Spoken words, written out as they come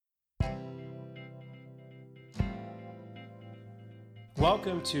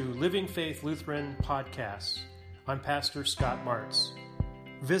Welcome to Living Faith Lutheran Podcasts. I'm Pastor Scott Martz.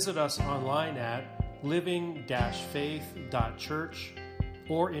 Visit us online at living-faith.church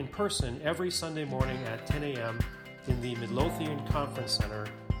or in person every Sunday morning at 10 a.m. in the Midlothian Conference Center,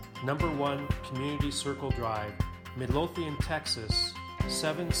 number 1 Community Circle Drive, Midlothian, Texas,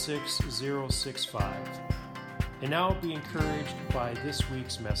 76065. And now be encouraged by this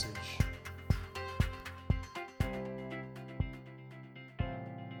week's message.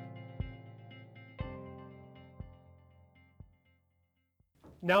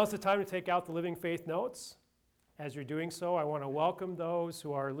 Now is the time to take out the Living Faith notes. As you're doing so, I want to welcome those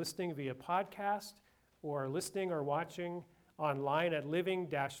who are listening via podcast or listening or watching online at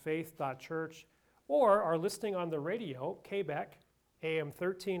living-faith.church or are listening on the radio, KBEC, AM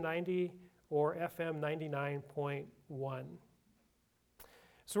 1390 or FM 99.1.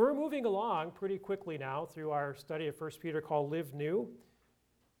 So we're moving along pretty quickly now through our study of 1 Peter called Live New.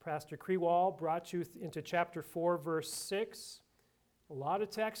 Pastor Krewall brought you into chapter 4, verse 6. A lot of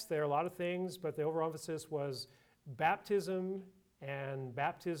text there, a lot of things, but the overemphasis was baptism, and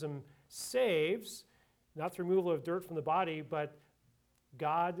baptism saves, not the removal of dirt from the body, but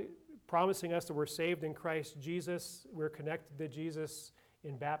God promising us that we're saved in Christ Jesus. We're connected to Jesus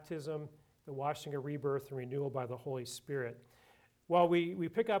in baptism, the washing of rebirth and renewal by the Holy Spirit. Well, we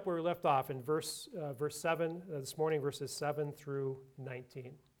pick up where we left off in verse 7 this morning, verses 7 through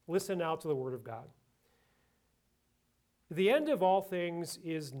 19. Listen now to the Word of God. The end of all things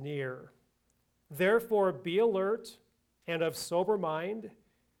is near. Therefore, be alert and of sober mind,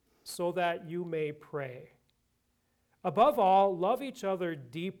 so that you may pray. Above all, love each other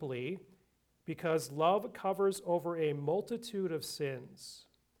deeply, because love covers over a multitude of sins.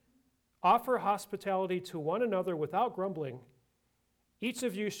 Offer hospitality to one another without grumbling. Each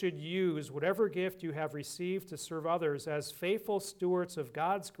of you should use whatever gift you have received to serve others as faithful stewards of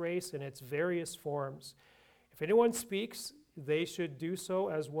God's grace in its various forms. If anyone speaks, they should do so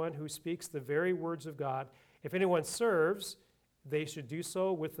as one who speaks the very words of God. If anyone serves, they should do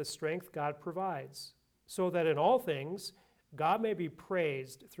so with the strength God provides, so that in all things God may be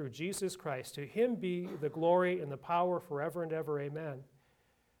praised through Jesus Christ. To him be the glory and the power forever and ever. Amen.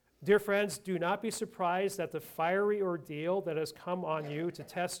 Dear friends, do not be surprised at the fiery ordeal that has come on you to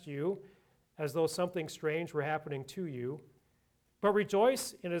test you, as though something strange were happening to you. But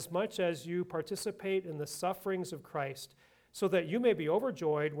rejoice inasmuch as you participate in the sufferings of Christ, so that you may be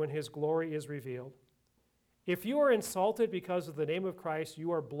overjoyed when his glory is revealed. If you are insulted because of the name of Christ,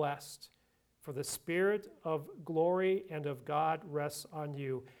 you are blessed, for the Spirit of glory and of God rests on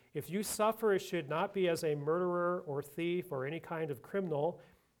you. If you suffer, it should not be as a murderer or thief or any kind of criminal,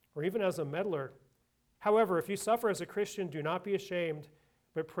 or even as a meddler. However, if you suffer as a Christian, do not be ashamed,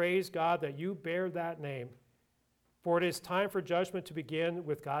 but praise God that you bear that name. For it is time for judgment to begin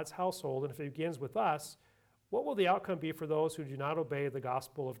with God's household, and if it begins with us, what will the outcome be for those who do not obey the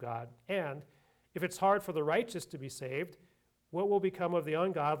gospel of God? And if it's hard for the righteous to be saved, what will become of the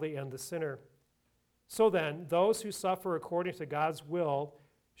ungodly and the sinner? So then, those who suffer according to God's will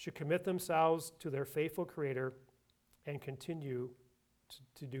should commit themselves to their faithful Creator and continue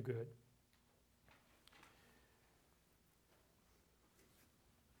to do good.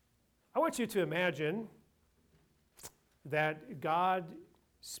 I want you to imagine that God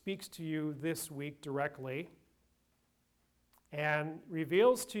speaks to you this week directly and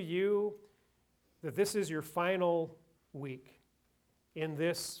reveals to you that this is your final week in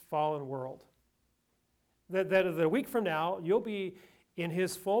this fallen world. That a week from now, you'll be in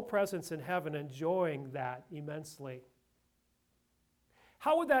his full presence in heaven, enjoying that immensely.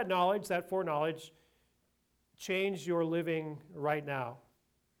 How would that knowledge, that foreknowledge, change your living right now?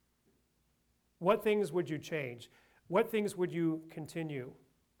 What things would you change? What things would you continue?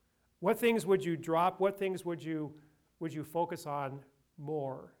 What things would you drop? What things would you focus on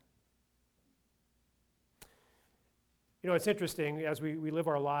more? You know, it's interesting as we live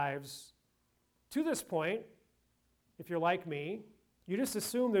our lives. To this point, if you're like me, you just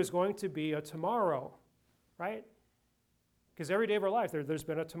assume there's going to be a tomorrow, right? Because every day of our life, there's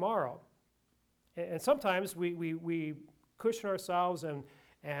been a tomorrow. And sometimes we cushion ourselves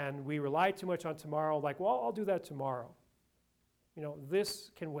and we rely too much on tomorrow, like, well, I'll do that tomorrow. You know, this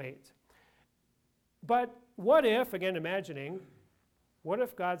can wait. But what if, again, imagining, what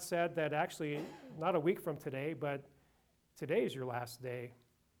if God said that actually not a week from today, but today is your last day?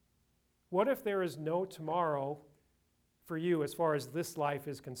 What if there is no tomorrow for you as far as this life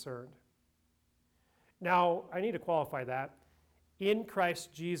is concerned? Now, I need to qualify that. In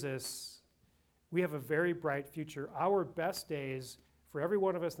Christ Jesus, we have a very bright future. Our best days for every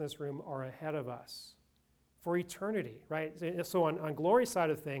one of us in this room are ahead of us. for eternity, right? So on glory side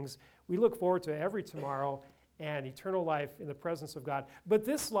of things, we look forward to every tomorrow and eternal life in the presence of God. But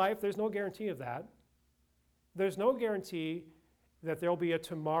this life, there's no guarantee of that. There's no guarantee that there'll be a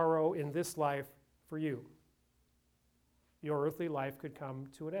tomorrow in this life for you. Your earthly life could come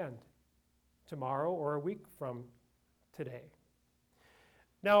to an end tomorrow or a week from today.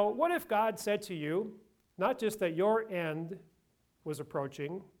 Now, what if God said to you, not just that your end was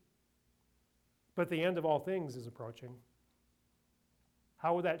approaching, but the end of all things is approaching?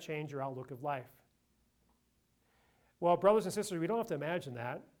 How would that change your outlook of life? Well, brothers and sisters, we don't have to imagine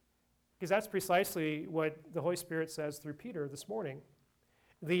that, because that's precisely what the Holy Spirit says through Peter this morning.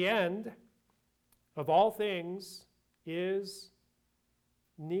 The end of all things is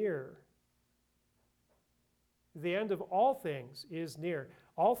near. The end of all things is near.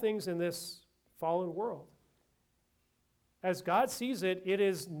 All things in this fallen world. As God sees it, it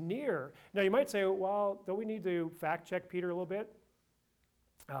is near. Now, you might say, well, don't we need to fact check Peter a little bit?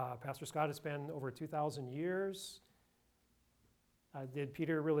 Pastor Scott, it's been over 2,000 years. Did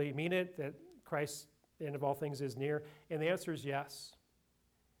Peter really mean it, that Christ's end of all things is near? And the answer is yes.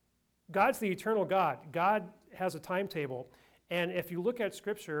 God's the eternal God. God has a timetable. And if you look at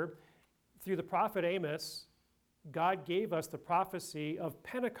Scripture, through the prophet Amos, God gave us the prophecy of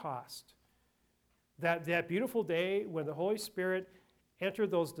Pentecost. That beautiful day when the Holy Spirit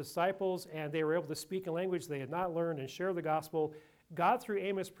entered those disciples and they were able to speak a language they had not learned and share the gospel. God, through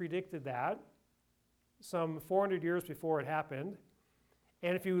Amos, predicted that some 400 years before it happened.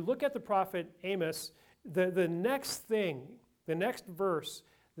 And if you look at the prophet Amos, the next thing, the next verse,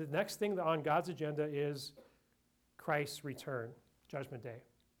 the next thing on God's agenda is Christ's return, Judgment Day.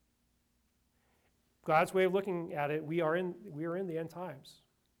 God's way of looking at it, we are in the end times,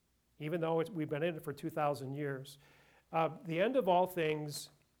 even though we've been in it for 2,000 years. The end of all things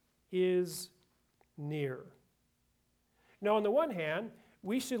is near. Now, on the one hand,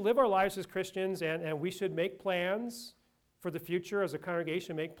 we should live our lives as Christians and we should make plans for the future as a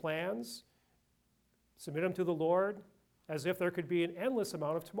congregation, make plans, submit them to the Lord as if there could be an endless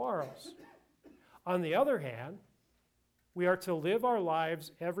amount of tomorrows. On the other hand, we are to live our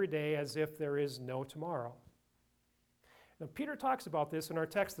lives every day as if there is no tomorrow. Now, Peter talks about this in our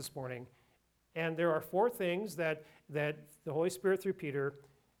text this morning, and there are 4 things that the Holy Spirit through Peter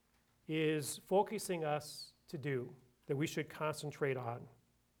is focusing us to do, that we should concentrate on.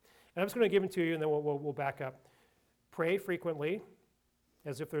 And I'm just going to give them to you, and then we'll back up. Pray frequently,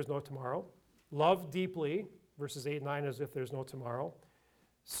 as if there's no tomorrow. Love deeply, verses 8 and 9, as if there's no tomorrow.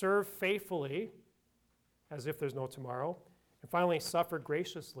 Serve faithfully, as if there's no tomorrow. And finally, suffer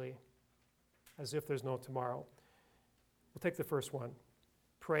graciously, as if there's no tomorrow. We'll take the first one.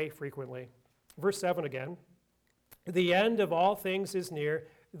 Pray frequently. Verse 7 again. The end of all things is near.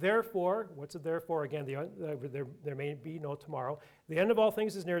 Therefore, what's it therefore? Again, there may be no tomorrow. The end of all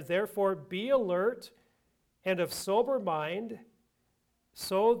things is near. Therefore, be alert and of sober mind,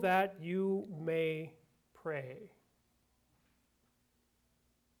 so that you may pray.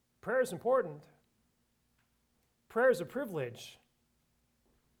 Prayer is important. Prayer is a privilege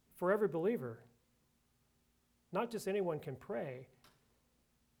for every believer. Not just anyone can pray,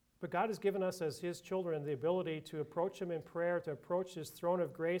 but God has given us as His children the ability to approach Him in prayer, to approach His throne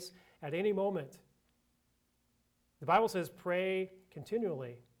of grace at any moment. The Bible says pray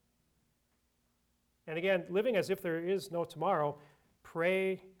continually. And again, living as if there is no tomorrow,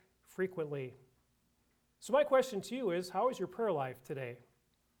 pray frequently. So my question to you is, how is your prayer life today?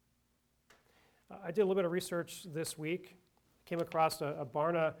 I did a little bit of research this week, came across a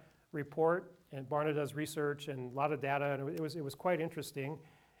Barna report, and Barna does research and a lot of data, and it was quite interesting.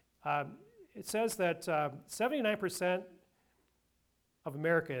 It says that 79% of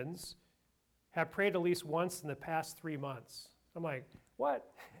Americans have prayed at least once in the past 3 months. I'm like, what?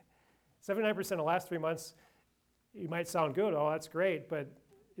 79% in the last 3 months, you might sound good, oh, that's great, but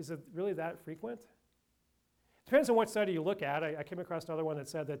is it really that frequent? Depends on what study you look at. I came across another one that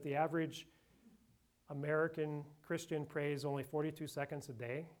said that the average American Christian prays only 42 seconds a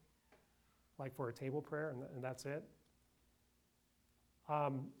day, like for a table prayer, and that's it.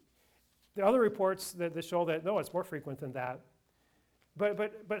 There are other reports that show that, no, it's more frequent than that.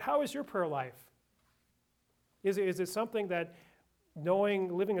 But how is your prayer life? Is it something that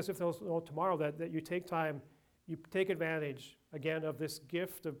living as if there was no tomorrow, that you take time, you take advantage, again, of this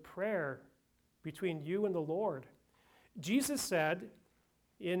gift of prayer between you and the Lord? Jesus said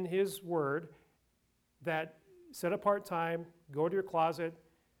in His word that set apart time, go to your closet,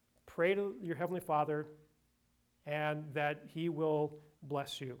 pray to your Heavenly Father, and that He will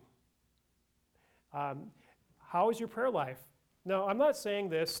bless you. How is your prayer life? Now, I'm not saying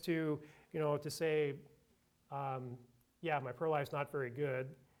this to say, yeah, my prayer life's not very good.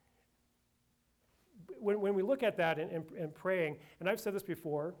 When we look at that and praying, and I've said this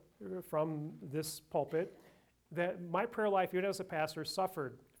before from this pulpit, that my prayer life, even as a pastor,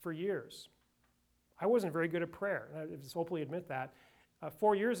 suffered for years. I wasn't very good at prayer, and I just openly admit that.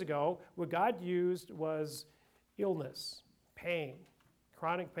 4 years ago, what God used was illness, pain,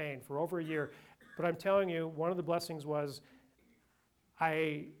 chronic pain for over a year. But I'm telling you, one of the blessings was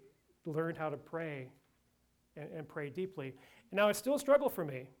I learned how to pray and pray deeply. And now it's still a struggle for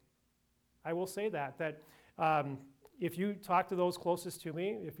me. I will say that if you talk to those closest to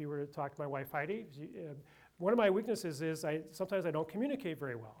me, if you were to talk to my wife Heidi, one of my weaknesses is sometimes I don't communicate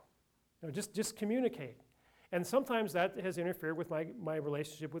very well. Just communicate. And sometimes that has interfered with my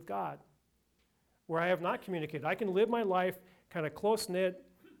relationship with God, where I have not communicated. I can live my life kind of close-knit,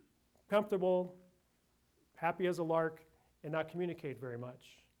 comfortable, happy as a lark, and not communicate very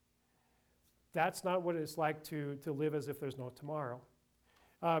much. That's not what it's like to live as if there's no tomorrow.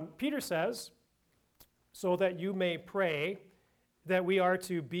 Peter says, so that you may pray, that we are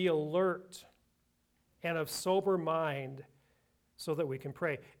to be alert and of sober mind so that we can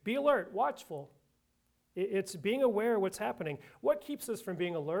pray. Be alert, watchful. It's being aware of what's happening. What keeps us from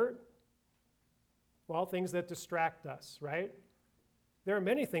being alert? Well, things that distract us, right? There are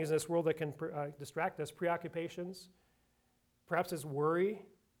many things in this world that can distract us. Preoccupations, perhaps it's worry.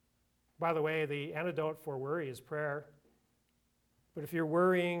 By the way, the antidote for worry is prayer. But if you're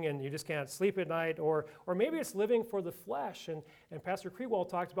worrying and you just can't sleep at night, or maybe it's living for the flesh, and Pastor Krewell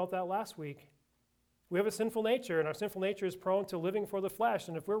talked about that last week. We have a sinful nature, and our sinful nature is prone to living for the flesh.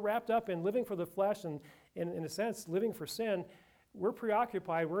 And if we're wrapped up in living for the flesh and, in a sense, living for sin, we're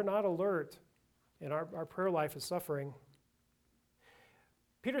preoccupied, we're not alert, and our prayer life is suffering.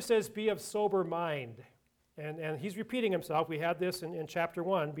 Peter says, be of sober mind. And he's repeating himself. We had this in chapter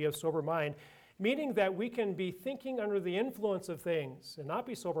 1, be of sober mind, meaning that we can be thinking under the influence of things and not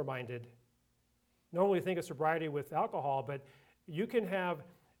be sober-minded. Normally we think of sobriety with alcohol, but you can have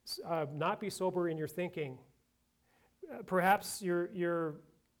not be sober in your thinking. Perhaps you're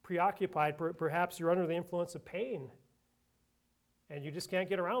preoccupied. Perhaps you're under the influence of pain, and you just can't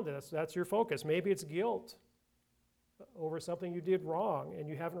get around it. That's your focus. Maybe it's guilt over something you did wrong and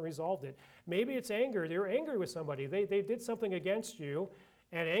you haven't resolved it. Maybe it's anger. You're angry with somebody. They did something against you,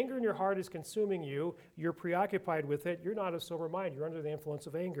 and anger in your heart is consuming you. You're preoccupied with it. You're not of sober mind. You're under the influence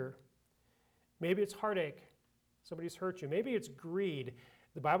of anger. Maybe it's heartache. Somebody's hurt you. Maybe it's greed.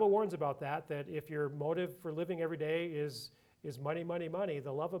 The Bible warns about that if your motive for living every day is money, money, money,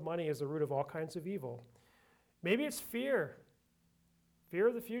 the love of money is the root of all kinds of evil. Maybe it's fear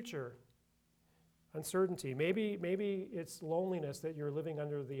of the future, uncertainty. Maybe it's loneliness that you're living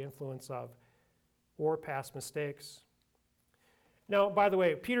under the influence of, or past mistakes. Now, by the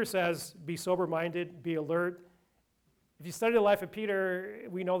way, Peter says, be sober-minded, be alert. If you study the life of Peter,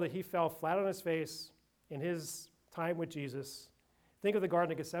 we know that he fell flat on his face in his time with Jesus. Think of the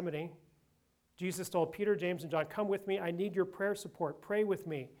Garden of Gethsemane. Jesus told Peter, James, and John, come with me. I need your prayer support. Pray with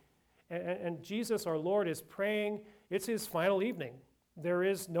me. And Jesus, our Lord, is praying. It's his final evening. There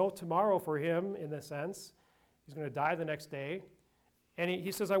is no tomorrow for him in a sense. He's going to die the next day. And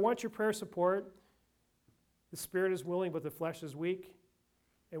he says, I want your prayer support. The spirit is willing, but the flesh is weak.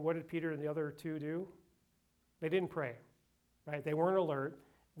 And what did Peter and the other two do? They didn't pray, right? They weren't alert.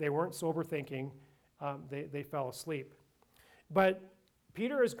 They weren't sober thinking. They fell asleep. But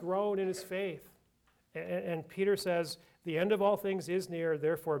Peter has grown in his faith. And Peter says, the end of all things is near,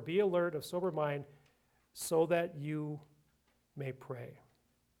 therefore be alert of sober mind so that you may pray.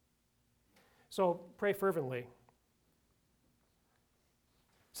 So pray fervently.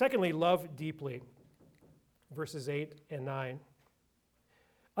 Secondly, love deeply. Verses 8 and 9.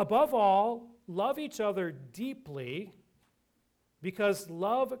 Above all, love each other deeply, because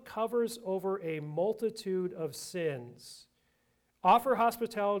love covers over a multitude of sins. Offer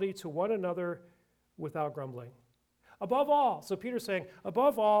hospitality to one another without grumbling. Above all, so Peter's saying,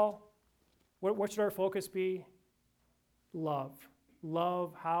 above all, what should our focus be? Love.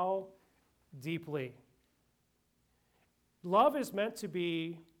 Love how? Deeply. Love is meant to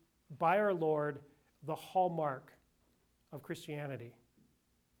be, by our Lord, the hallmark of Christianity.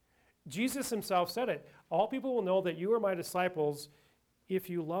 Jesus himself said it. All people will know that you are my disciples if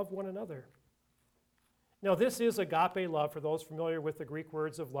you love one another. Now, this is agape love, for those familiar with the Greek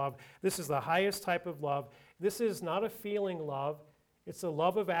words of love. This is the highest type of love. This is not a feeling love. It's a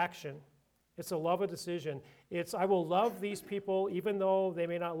love of action. It's a love of decision. It's, I will love these people even though they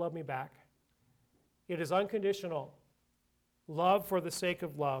may not love me back. It is unconditional. Love for the sake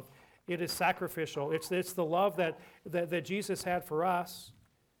of love. It is sacrificial. It's the love that Jesus had for us.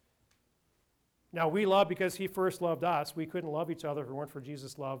 Now, we love because he first loved us. We couldn't love each other if it weren't for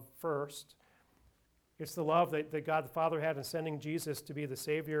Jesus' love first. It's the love that God the Father had in sending Jesus to be the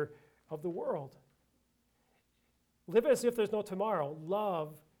Savior of the world. Live as if there's no tomorrow.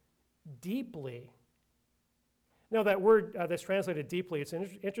 Love deeply. Now, that word that's translated deeply, it's an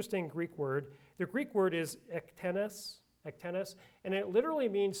interesting Greek word. The Greek word is ektenes, and it literally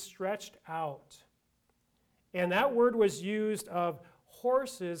means stretched out. And that word was used of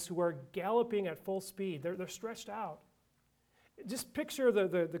horses who are galloping at full speed. They're stretched out. Just picture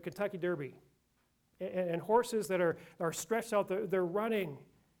the Kentucky Derby and horses that are stretched out. They're running.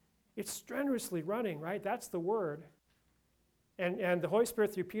 It's strenuously running, right? That's the word. And the Holy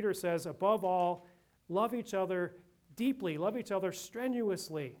Spirit through Peter says, above all, love each other deeply, love each other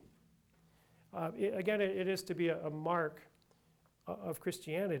strenuously. It is to be a mark of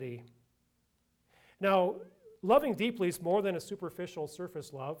Christianity. Now, loving deeply is more than a superficial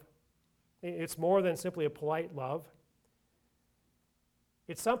surface love. It's more than simply a polite love.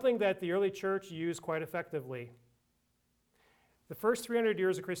 It's something that the early church used quite effectively. The first 300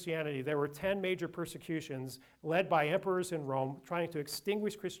 years of Christianity, there were 10 major persecutions led by emperors in Rome trying to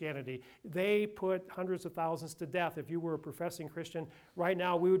extinguish Christianity. They put hundreds of thousands to death. If you were a professing Christian, right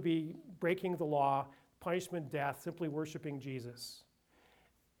now we would be breaking the law, punishment, death, simply worshiping Jesus.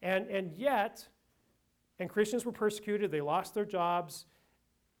 And yet, Christians were persecuted, they lost their jobs,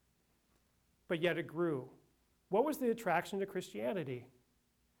 but yet it grew. What was the attraction to Christianity?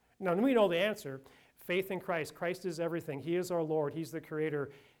 Now, we know the answer. Faith in Christ. Christ is everything. He is our Lord. He's the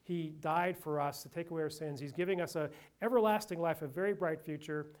Creator. He died for us to take away our sins. He's giving us an everlasting life, a very bright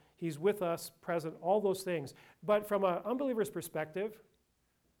future. He's with us, present, all those things. But from an unbeliever's perspective,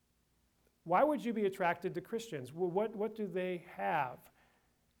 why would you be attracted to Christians? What do they have?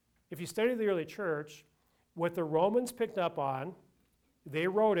 If you study the early church, what the Romans picked up on, they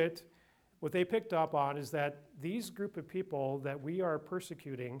wrote it, what they picked up on is that these group of people that we are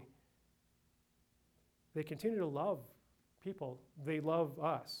persecuting, they continue to love people. They love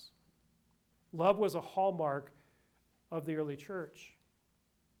us. Love was a hallmark of the early church.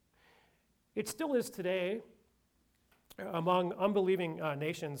 It still is today among unbelieving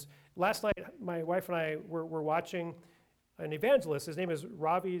nations. Last night, my wife and I were watching an evangelist. His name is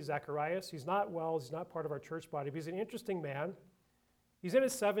Ravi Zacharias. He's not well. He's not part of our church body, but he's an interesting man. He's in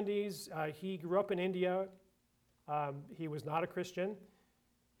his 70s. He grew up in India. He was not a Christian.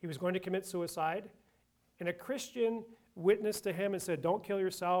 He was going to commit suicide. And a Christian witnessed to him and said, don't kill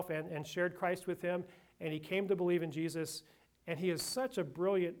yourself, and shared Christ with him. And he came to believe in Jesus. And he has such a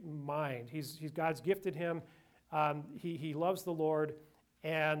brilliant mind. God's gifted him. He loves the Lord.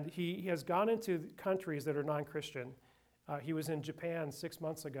 And he has gone into countries that are non-Christian. He was in Japan 6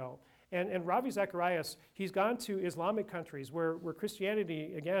 months ago. And Ravi Zacharias, he's gone to Islamic countries where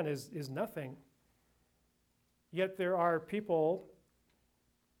Christianity, again, is nothing. Yet there are people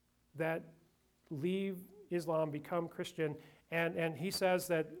that leave Islam, become Christian, and he says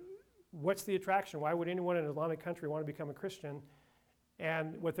that what's the attraction? Why would anyone in an Islamic country want to become a Christian?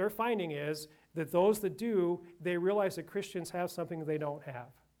 And what they're finding is that those that do, they realize that Christians have something they don't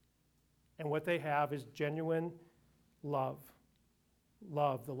have. And what they have is genuine love.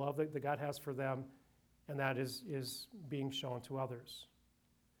 Love, the love that God has for them, and that is being shown to others.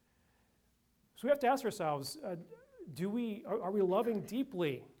 So we have to ask ourselves, are we loving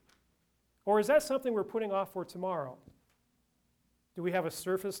deeply? Or is that something we're putting off for tomorrow? Do we have a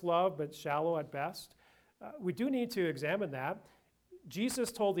surface love but shallow at best? We do need to examine that.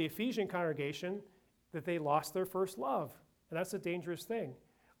 Jesus told the Ephesian congregation that they lost their first love, and that's a dangerous thing.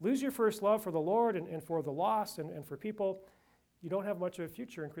 Lose your first love for the Lord and for the lost and for people, you don't have much of a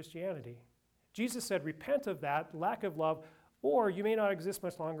future in Christianity. Jesus said, repent of that lack of love, or you may not exist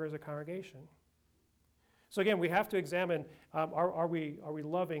much longer as a congregation. So again, we have to examine, are we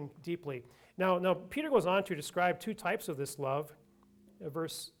loving deeply? Now, Peter goes on to describe two types of this love.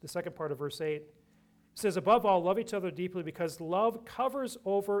 The second part of verse 8 says, above all, love each other deeply because love covers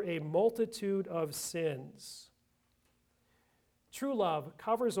over a multitude of sins. True love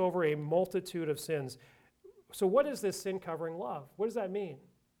covers over a multitude of sins. So what is this sin-covering love? What does that mean?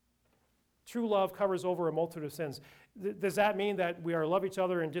 True love covers over a multitude of sins. Does that mean that we are love each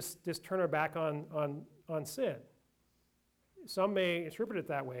other and just turn our back on sin? Some may interpret it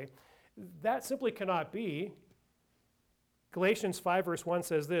that way. That simply cannot be. Galatians 5 verse 1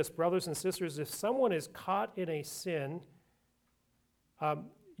 says this, brothers and sisters, if someone is caught in a sin,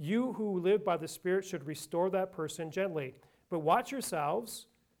 you who live by the Spirit should restore that person gently. But watch yourselves,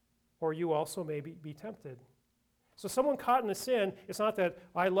 or you also may be tempted. So someone caught in a sin, it's not that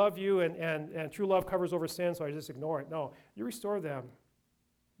I love you and true love covers over sin, so I just ignore it. No, you restore them.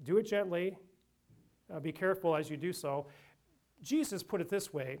 Do it gently. be careful as you do so. Jesus put it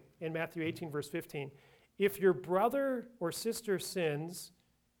this way in Matthew 18, verse 15. If your brother or sister sins,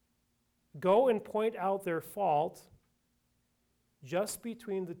 go and point out their fault just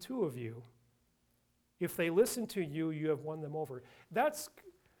between the two of you. If they listen to you, you have won them over. That's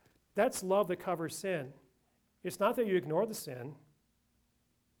love that covers sin. It's not that you ignore the sin,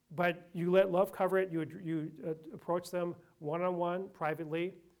 but you let love cover it. You approach them one-on-one,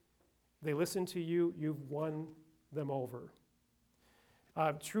 privately. They listen to you, you've won them over.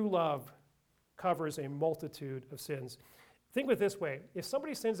 True love covers a multitude of sins. Think of it this way. If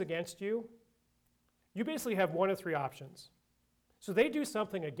somebody sins against you, you basically have one of three options. So they do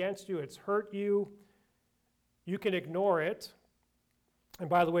something against you, it's hurt you, you can ignore it. And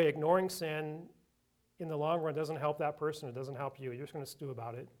by the way, ignoring sin in the long run doesn't help that person, it doesn't help you. You're just going to stew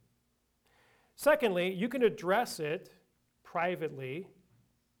about it. Secondly, you can address it privately,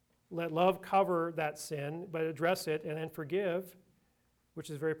 let love cover that sin, but address it and then forgive, which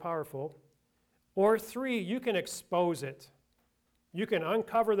is very powerful. Or three, you can expose it. You can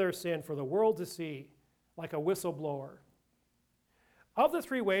uncover their sin for the world to see, like a whistleblower. Of the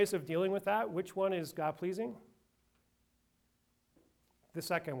three ways of dealing with that, which one is God-pleasing? The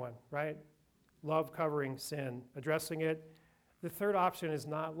second one, right? Love covering sin, addressing it. The third option is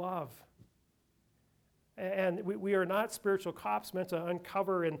not love. And we are not spiritual cops meant to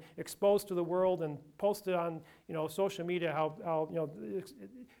uncover and expose to the world and post it on social media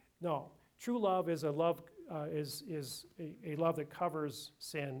no. True love is a love a love that covers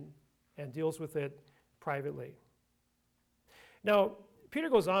sin and deals with it privately. Now, Peter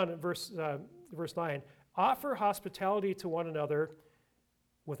goes on in verse 9, offer hospitality to one another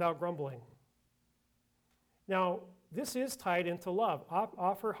without grumbling. Now, this is tied into love.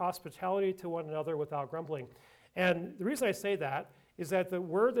 Offer hospitality to one another without grumbling. And the reason I say that is that the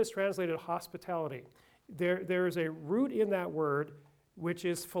word that's translated hospitality, there is a root in that word which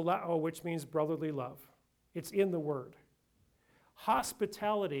is phileo, which means brotherly love. It's in the word.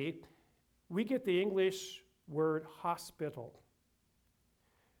 Hospitality, we get the English word hospital.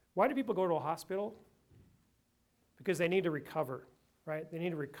 Why do people go to a hospital? Because they need to recover, right? They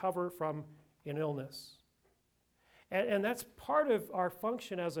need to recover from an illness. And that's part of our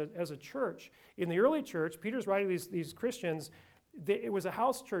function as a church. In the early church, Peter's writing these Christians, it was a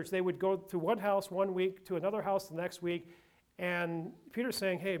house church. They would go to one house one week, to another house the next week, and Peter's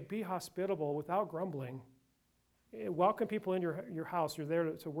saying, hey, be hospitable without grumbling. Welcome people in your house. You're there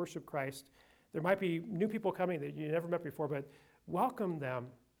to worship Christ. There might be new people coming that you never met before, but welcome them.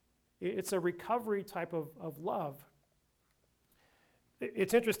 It's a recovery type of love.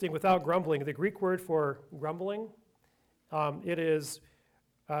 It's interesting, without grumbling, the Greek word for grumbling, it is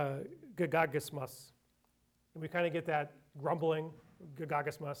gagagismus. And we kind of get that grumbling,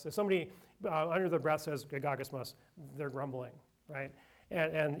 gagagismus. If somebody under their breath says gagagismus, they're grumbling, right?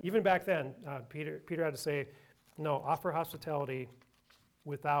 And even back then, Peter had to say, no, offer hospitality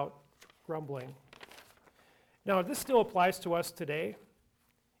without grumbling. Now, this still applies to us today.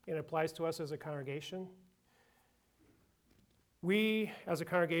 It applies to us as a congregation. We, as a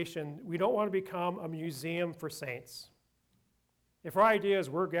congregation, we don't want to become a museum for saints. If our idea is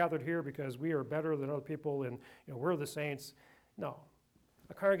we're gathered here because we are better than other people and we're the saints, no.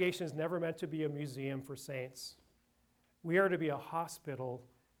 A congregation is never meant to be a museum for saints. We are to be a hospital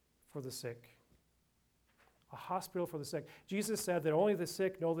for the sick. A hospital for the sick. Jesus said that only the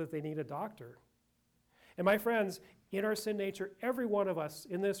sick know that they need a doctor. And my friends, in our sin nature, every one of us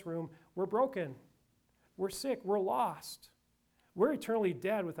in this room, we're broken. We're sick. We're lost. We're eternally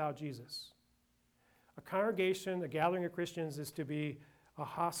dead without Jesus. A congregation, a gathering of Christians, is to be a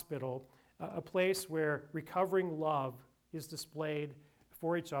hospital, a place where recovering love is displayed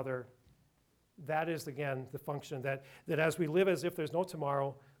for each other. That is, again, the function that as we live as if there's no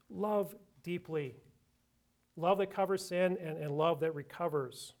tomorrow, love deeply. Love that covers sin and love that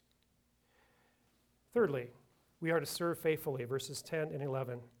recovers. Thirdly, we are to serve faithfully, verses 10 and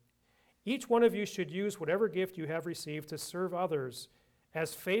 11. Each one of you should use whatever gift you have received to serve others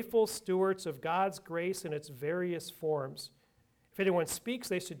as faithful stewards of God's grace in its various forms. If anyone speaks,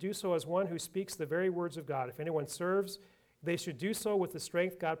 they should do so as one who speaks the very words of God. If anyone serves, they should do so with the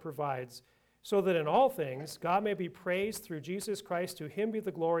strength God provides, so that in all things God may be praised through Jesus Christ. To him be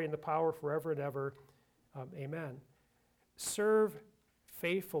the glory and the power forever and ever. Amen. Serve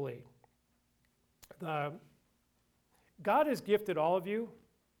faithfully. God has gifted all of you.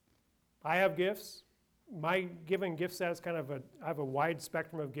 I have gifts. My given gift set is I have a wide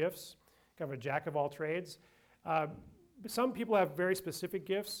spectrum of gifts, kind of a jack of all trades. Some people have very specific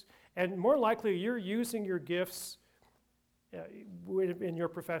gifts, and more likely you're using your gifts in your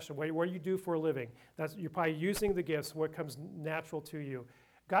profession, what you do for a living. You're probably using the gifts, what comes natural to you.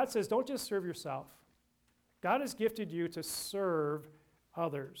 God says, don't just serve yourself. God has gifted you to serve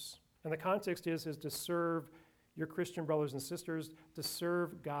others. And the context is to serve your Christian brothers and sisters, to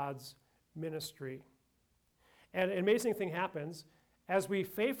serve God's ministry. And an amazing thing happens as we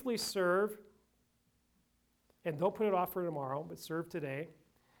faithfully serve, and don't put it off for tomorrow, but serve today.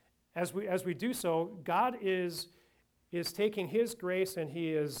 As we do so, God is taking His grace and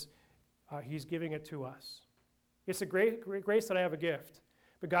He's giving it to us. It's a great grace that I have a gift,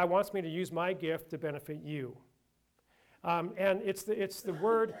 but God wants me to use my gift to benefit you. And it's the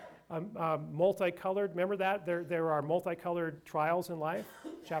word multicolored. Remember that? There are multicolored trials in life,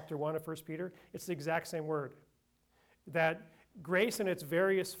 chapter 1 of 1 Peter. It's the exact same word. That grace in its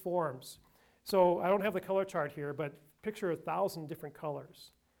various forms. So I don't have the color chart here, but picture 1,000 different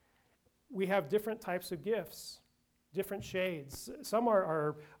colors. We have different types of gifts, different shades. Some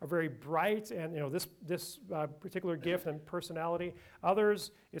are very bright, and this particular gift and personality.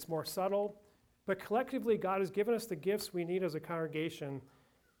 Others, it's more subtle. But collectively, God has given us the gifts we need as a congregation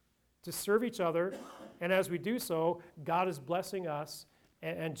to serve each other, and as we do so, God is blessing us,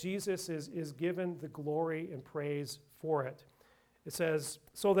 and Jesus is given the glory and praise for it. It says,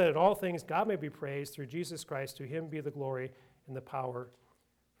 so that in all things God may be praised through Jesus Christ, to Him be the glory and the power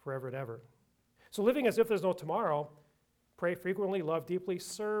forever and ever. So living as if there's no tomorrow, pray frequently, love deeply,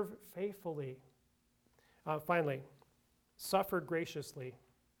 serve faithfully. Finally, suffer graciously.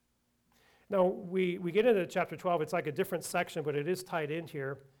 Now, we get into chapter 12. It's like a different section, but it is tied in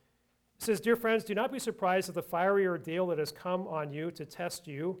here. It says, dear friends, do not be surprised at the fiery ordeal that has come on you to test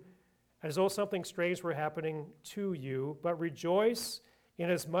you, as though something strange were happening to you, but rejoice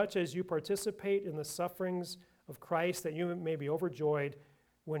inasmuch as you participate in the sufferings of Christ, that you may be overjoyed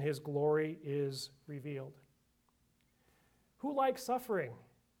when His glory is revealed. Who likes suffering?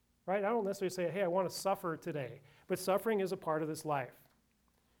 Right? I don't necessarily say, hey, I want to suffer today, but suffering is a part of this life.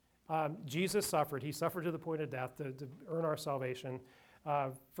 Jesus suffered. He suffered to the point of death to earn our salvation.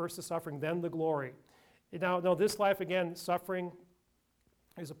 First the suffering, then the glory. Now, this life, again, suffering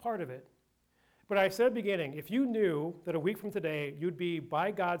is a part of it. But I said at the beginning, if you knew that a week from today you'd be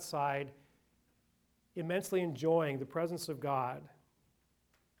by God's side, immensely enjoying the presence of God,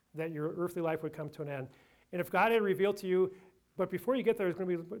 that your earthly life would come to an end. And if God had revealed to you, but before you get there, there's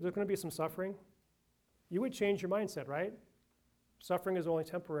going to be some suffering, you would change your mindset, right? Suffering is only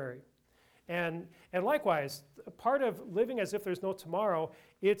temporary. And likewise, a part of living as if there's no tomorrow,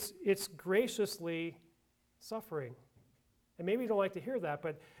 it's graciously suffering. And maybe you don't like to hear that,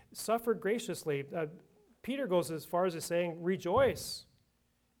 but suffer graciously. Peter goes as far as saying, rejoice,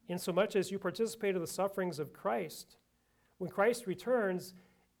 insomuch as you participate in the sufferings of Christ. When Christ returns,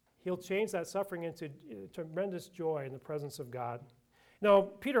 He'll change that suffering into tremendous joy in the presence of God. Now,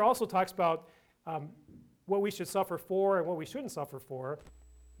 Peter also talks about what we should suffer for and what we shouldn't suffer for.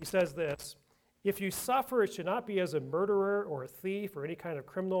 He says this, if you suffer, it should not be as a murderer or a thief or any kind of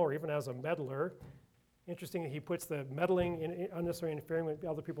criminal or even as a meddler. Interesting that he puts the meddling in unnecessary interfering with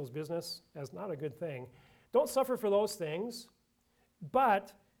other people's business as not a good thing. Don't suffer for those things,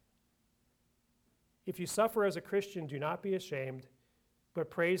 but if you suffer as a Christian, do not be ashamed, but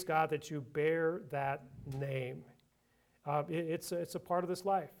praise God that you bear that name. It's a part of this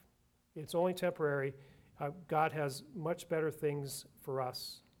life. It's only temporary. God has much better things for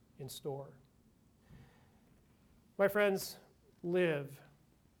us in store. My friends, live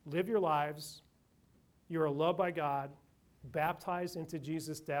your lives. You are loved by God, baptized into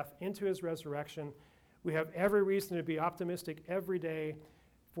Jesus' death, into His resurrection. We have every reason to be optimistic every day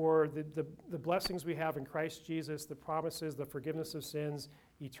for the blessings we have in Christ Jesus, the promises, the forgiveness of sins,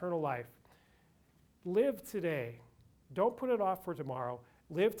 eternal life. Live today. Don't put it off for tomorrow.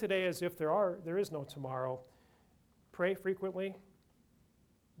 Live today as if there is no tomorrow. Pray frequently.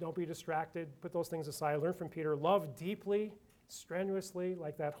 Don't be distracted. Put those things aside. Learn from Peter. Love deeply, strenuously,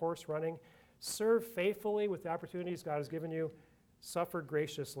 like that horse running. Serve faithfully with the opportunities God has given you. Suffer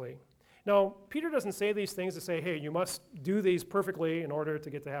graciously. Now, Peter doesn't say these things to say, hey, you must do these perfectly in order to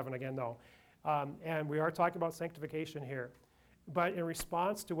get to heaven again. No. And we are talking about sanctification here. But in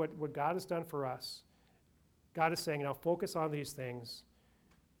response to what God has done for us, God is saying, now focus on these things.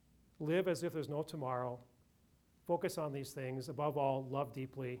 Live as if there's no tomorrow. Focus on these things. Above all, love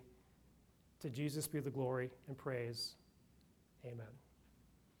deeply. To Jesus be the glory and praise. Amen.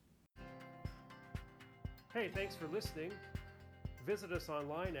 Hey, thanks for listening. Visit us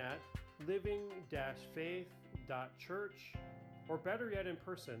online at living-faith.church, or better yet, in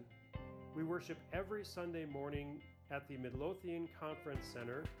person. We worship every Sunday morning at the Midlothian Conference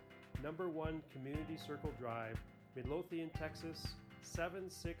Center, number 1 Community Circle Drive, Midlothian, Texas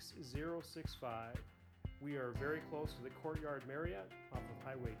 76065. We are very close to the Courtyard Marriott off of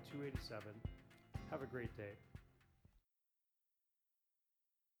Highway 287. Have a great day.